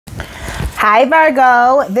Hi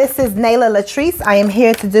Virgo, this is Nala Latrice. I am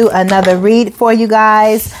here to do another read for you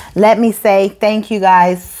guys. Let me say thank you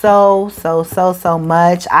guys so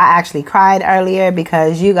much. I actually cried earlier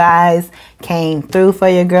because you guys came through for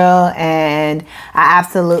your girl, and I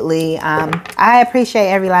absolutely I appreciate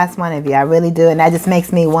every last one of you. I really do, and that just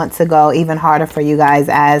makes me want to go even harder for you guys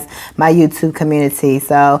as my YouTube community.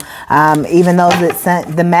 So even those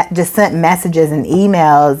that just sent messages and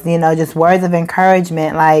emails, you know, just words of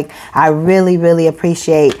encouragement, like I really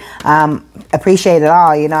appreciate it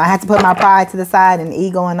all. You know, I had to put my pride to the side and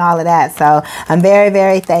ego and all of that, so I'm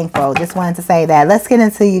very thankful. Just wanted to say that. Let's get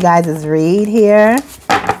into you guys' read here.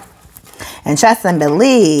 And trust and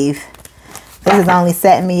believe, this is only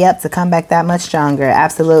setting me up to come back that much stronger.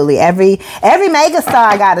 Absolutely. Every mega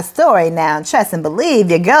star got a story now. Trust and believe,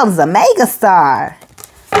 your girl is a mega star.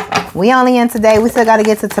 We only in today. We still got to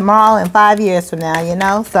get to tomorrow and 5 years from now, you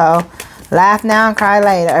know? So laugh now and cry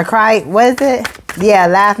later. Or cry, what is it? Yeah,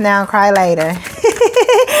 laugh now and cry later.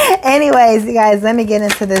 Anyways, you guys, let me get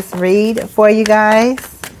into this read for you guys.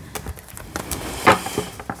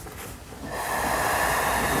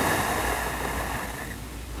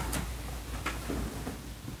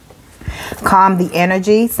 Calm the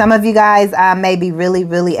energy. Some of you guys may be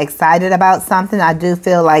really excited about something. I do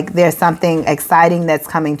feel like there's something exciting that's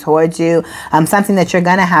coming towards you. Something that you're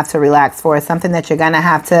gonna have to relax for. Something that you're gonna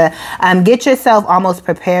have to get yourself almost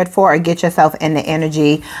prepared for, or get yourself in the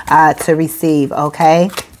energy to receive. Okay.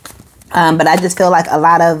 But I just feel like a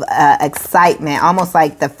lot of excitement, almost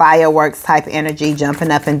like the fireworks type energy,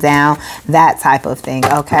 jumping up and down, that type of thing.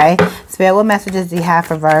 Okay. Spirit, what messages do you have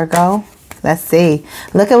for Virgo? Let's see.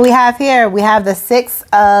 Look what we have here. We have the Six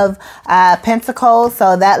of Pentacles.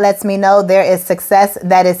 So that lets me know there is success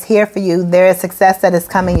that is here for you. There is success that is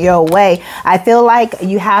coming your way. I feel like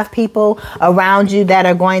you have people around you that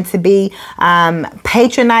are going to be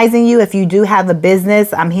patronizing you. If you do have a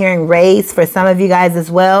business, I'm hearing raise for some of you guys as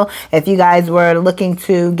well. If you guys were looking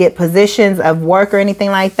to get positions of work or anything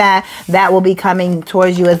like that, that will be coming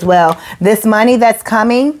towards you as well. This money that's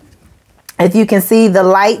coming, if you can see the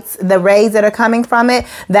lights, the rays that are coming from it,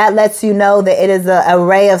 that lets you know that it is a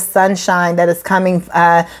ray of sunshine that is coming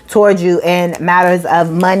towards you in matters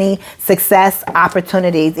of money, success,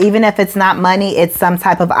 opportunities. Even if it's not money, it's some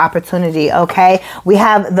type of opportunity, okay? We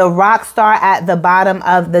have the rock star at the bottom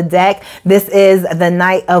of the deck. This is the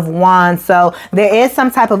Knight of Wands. So there is some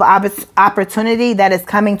type of opportunity that is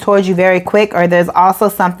coming towards you very quick, or there's also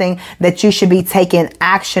something that you should be taking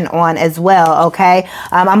action on as well, okay?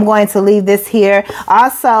 I'm going to leave this here.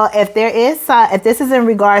 Also, if there is if this is in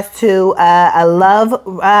regards to a love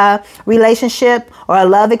relationship or a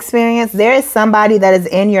love experience, there is somebody that is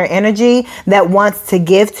in your energy that wants to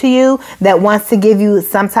give to you, that wants to give you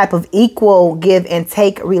some type of equal give and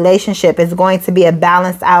take relationship. It's going to be a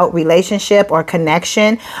balanced out relationship or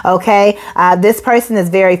connection, okay? This person is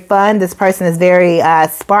very fun. This person is very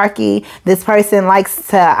sparky. This person likes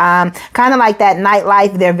to kind of like that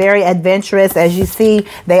nightlife. They're very adventurous. As you see,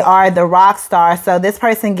 they are the rock star. So this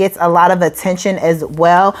person gets a lot of attention as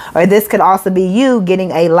well, or this could also be you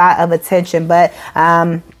getting a lot of attention, but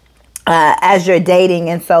as you're dating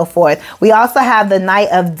and so forth. We also have the Knight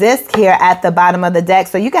of Disc here at the bottom of the deck.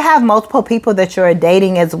 So you can have multiple people that you're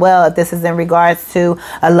dating as well, if this is in regards to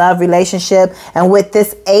a love relationship. And with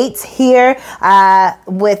this 8 here,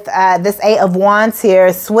 this 8 of Wands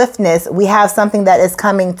here, swiftness, we have something that is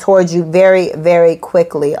coming towards you very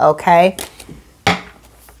quickly, okay?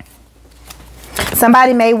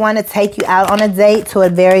 Somebody may want to take you out on a date to a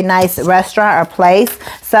very nice restaurant or place.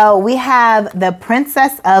 So we have the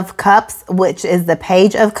Princess of Cups, which is the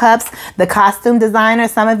Page of Cups, the costume designer.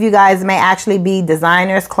 Some of you guys may actually be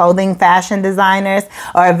designers, clothing, fashion designers,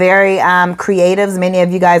 or very creatives. Many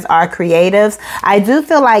of you guys are creatives. I do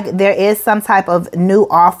feel like there is some type of new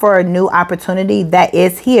offer or new opportunity that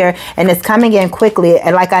is here, and it's coming in quickly.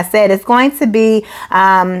 And like I said, it's going to be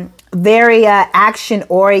very action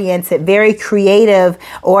oriented, very creative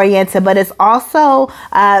oriented, but it's also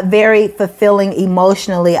very fulfilling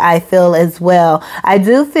emotionally, I feel, as well. I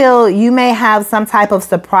do feel you may have some type of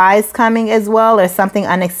surprise coming as well, or something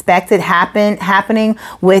unexpected happening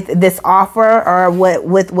with this offer, or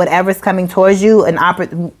with whatever's coming towards you,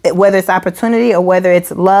 whether it's opportunity or whether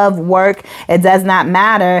it's love, work, it does not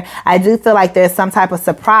matter. I do feel like there's some type of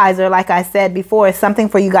surprise, or like I said before, something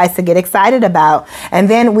for you guys to get excited about. And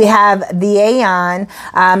then we have the Aeon,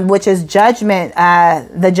 which is Judgment,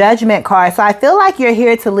 the Judgment card. So I feel like you're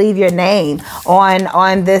here to leave your name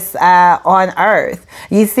on this on Earth.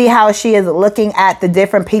 You see how she is looking at the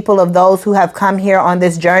different people of those who have come here on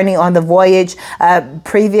this journey, on the voyage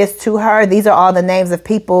previous to her. These are all the names of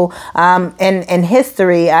people in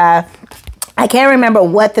history. I can't remember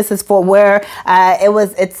what this is for, where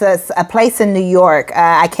it's a place in New York.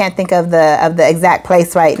 I can't think of the exact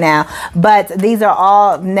place right now, but these are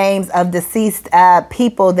all names of deceased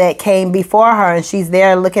people that came before her, and she's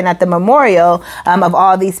there looking at the memorial of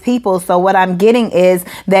all these people. So what I'm getting is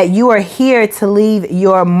that you are here to leave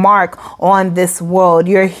your mark on this world.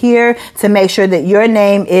 You're here to make sure that your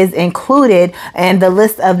name is included in the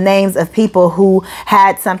list of names of people who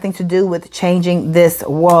had something to do with changing this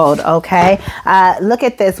world. Okay. Look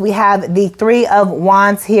at this. We have the 3 of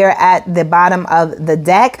Wands here at the bottom of the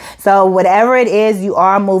deck. So whatever it is, you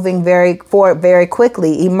are moving forward very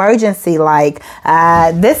quickly, emergency like.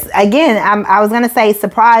 This again, I was going to say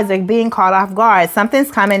surprise or being caught off guard.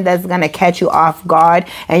 Something's coming that's going to catch you off guard,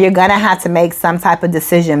 and you're going to have to make some type of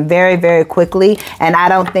decision very quickly. And I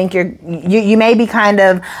don't think you may be kind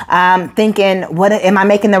of thinking, what am I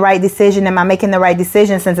making the right decision? Am I making the right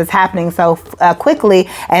decision, since it's happening so quickly?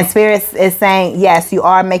 And Spirit is saying, yes, you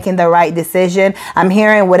are making the right decision. I'm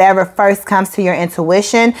hearing whatever first comes to your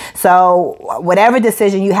intuition. So whatever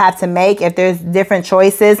decision you have to make, if there's different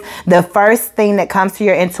choices, the first thing that comes to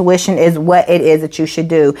your intuition is what it is that you should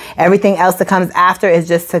do. Everything else that comes after is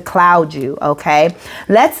just to cloud you. Okay,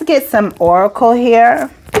 let's get some oracle here.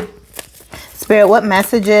 Spirit, what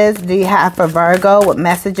messages do you have for Virgo? What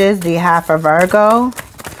messages do you have for Virgo?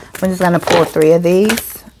 I'm just going to pull 3 of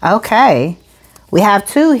these. Okay. We have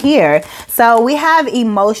 2 here. So we have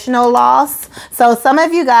emotional loss. So some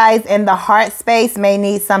of you guys in the heart space may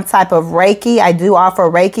need some type of Reiki. I do offer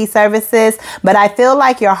Reiki services, but I feel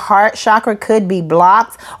like your heart chakra could be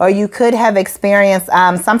blocked, or you could have experienced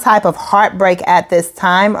some type of heartbreak at this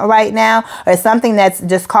time right now, or something that's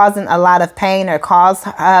just causing a lot of pain, or cause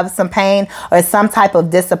some pain, or some type of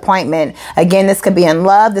disappointment. Again, this could be in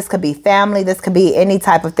love. This could be family. This could be any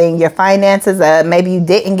type of thing. Your finances, maybe you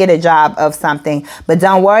didn't get a job of something. But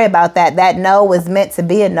don't worry about that. That no was meant to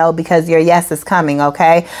be a no, because your yes is coming,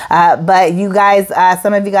 okay? But you guys,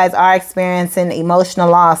 some of you guys are experiencing emotional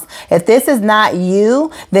loss. If this is not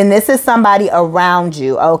you, then this is somebody around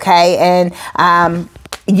you, okay? And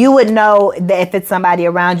you would know that if it's somebody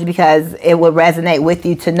around you, because it would resonate with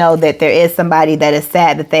you to know that there is somebody that is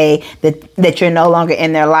sad that you're no longer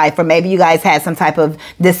in their life. Or maybe you guys had some type of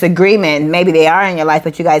disagreement. Maybe they are in your life,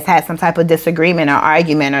 but you guys had some type of disagreement or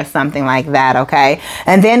argument or something like that. Okay.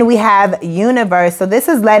 And then we have universe. So this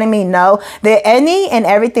is letting me know that any and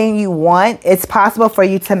everything you want, it's possible for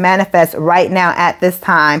you to manifest right now at this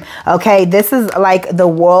time. Okay. This is like the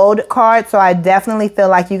world card. So I definitely feel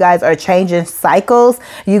like you guys are changing cycles.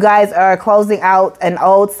 You guys are closing out an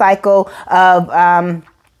old cycle of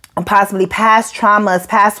possibly past traumas,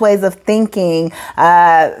 past ways of thinking,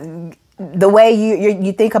 the way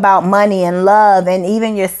you think about money and love and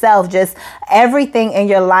even yourself. Just everything in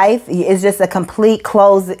your life is just a complete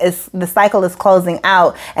close. The cycle is closing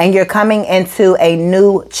out, and you're coming into a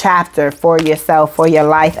new chapter for yourself, for your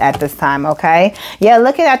life at this time. Okay. Yeah.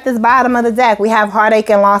 Looking at this bottom of the deck, we have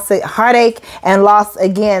heartache and loss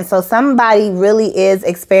again. So somebody really is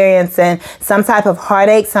experiencing some type of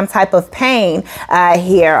heartache, some type of pain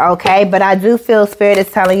here. Okay. But I do feel Spirit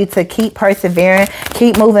is telling you to keep persevering,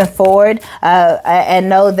 keep moving forward. And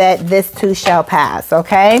know that this too shall pass.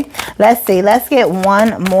 Okay, let's see. Let's get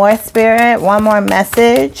one more, Spirit. One more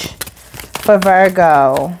message for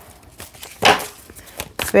Virgo.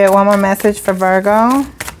 Spirit, one more message for Virgo.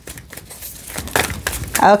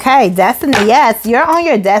 Okay, destiny. Yes, you're on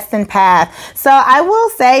your destined path. So I will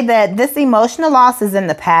say that this emotional loss is in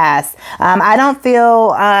the past. I don't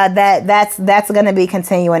feel that that's going to be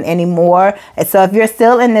continuing anymore. So if you're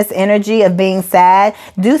still in this energy of being sad,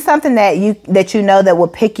 do something that you know that will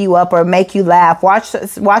pick you up or make you laugh. Watch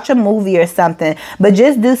a movie or something, but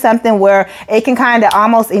just do something where it can kind of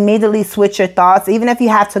almost immediately switch your thoughts, even if you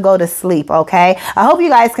have to go to sleep. Okay, I hope you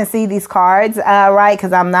guys can see these cards right,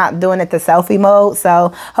 because I'm not doing it the selfie mode. So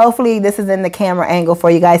hopefully this is in the camera angle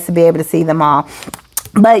for you guys to be able to see them all.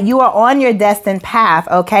 But you are on your destined path,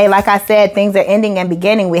 okay? Like I said, things are ending and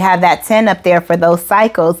beginning. We have that 10 up there for those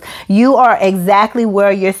cycles. You are exactly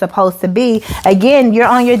where you're supposed to be. Again, you're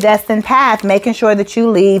on your destined path, making sure that you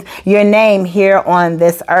leave your name here on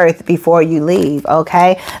this earth before you leave,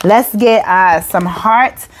 okay? Let's get some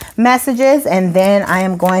heart messages, and then I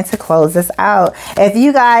am going to close this out. If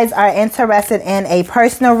you guys are interested in a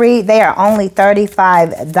personal read, they are only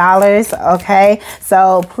 $35, okay?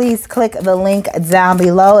 So please click the link down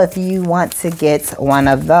below if you want to get one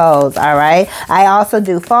of those. All right, I also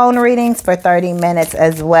do phone readings for 30 minutes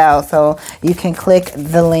as well, so you can click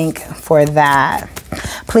the link for that.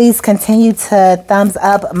 Please continue to thumbs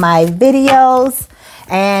up my videos,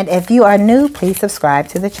 and if you are new, please subscribe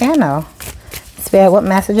to the channel. Spirit, what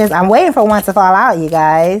messages? I'm waiting for one to fall out, you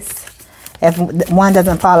guys. If one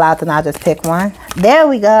doesn't fall out, then I'll just pick one. There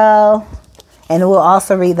we go. And we'll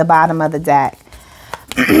also read the bottom of the deck.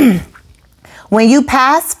 When you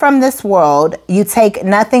pass from this world, you take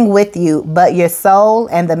nothing with you but your soul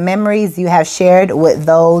and the memories you have shared with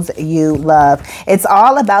those you love. It's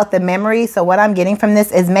all about the memories. So what I'm getting from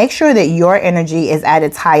this is make sure that your energy is at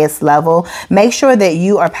its highest level. Make sure that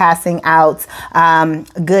you are passing out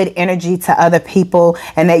good energy to other people,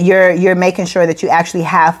 and that you're making sure that you actually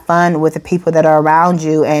have fun with the people that are around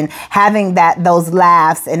you, and having those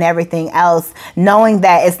laughs and everything else, knowing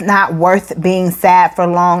that it's not worth being sad for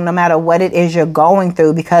long, no matter what it is you're going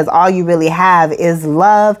through, because all you really have is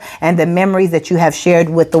love and the memories that you have shared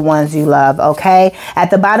with the ones you love. Okay,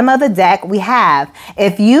 at the bottom of the deck we have,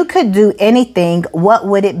 if you could do anything, what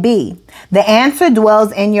would it be? The answer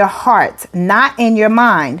dwells in your heart, not in your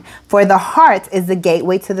mind, for the heart is the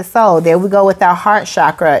gateway to the soul. There we go with our heart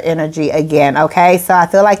chakra energy again. Okay, so I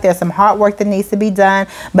feel like there's some hard work that needs to be done,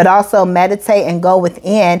 but also meditate and go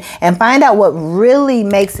within and find out what really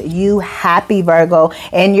makes you happy, Virgo,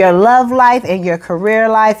 in your love life, in your career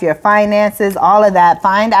life, your finances, all of that.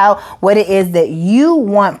 Find out what it is that you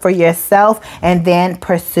want for yourself and then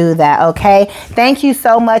pursue that. Okay, thank you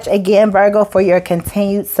so much again, Virgo, for your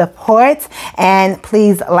continued support. And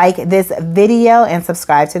please like this video and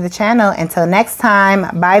subscribe to the channel. Until next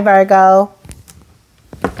time, bye, Virgo.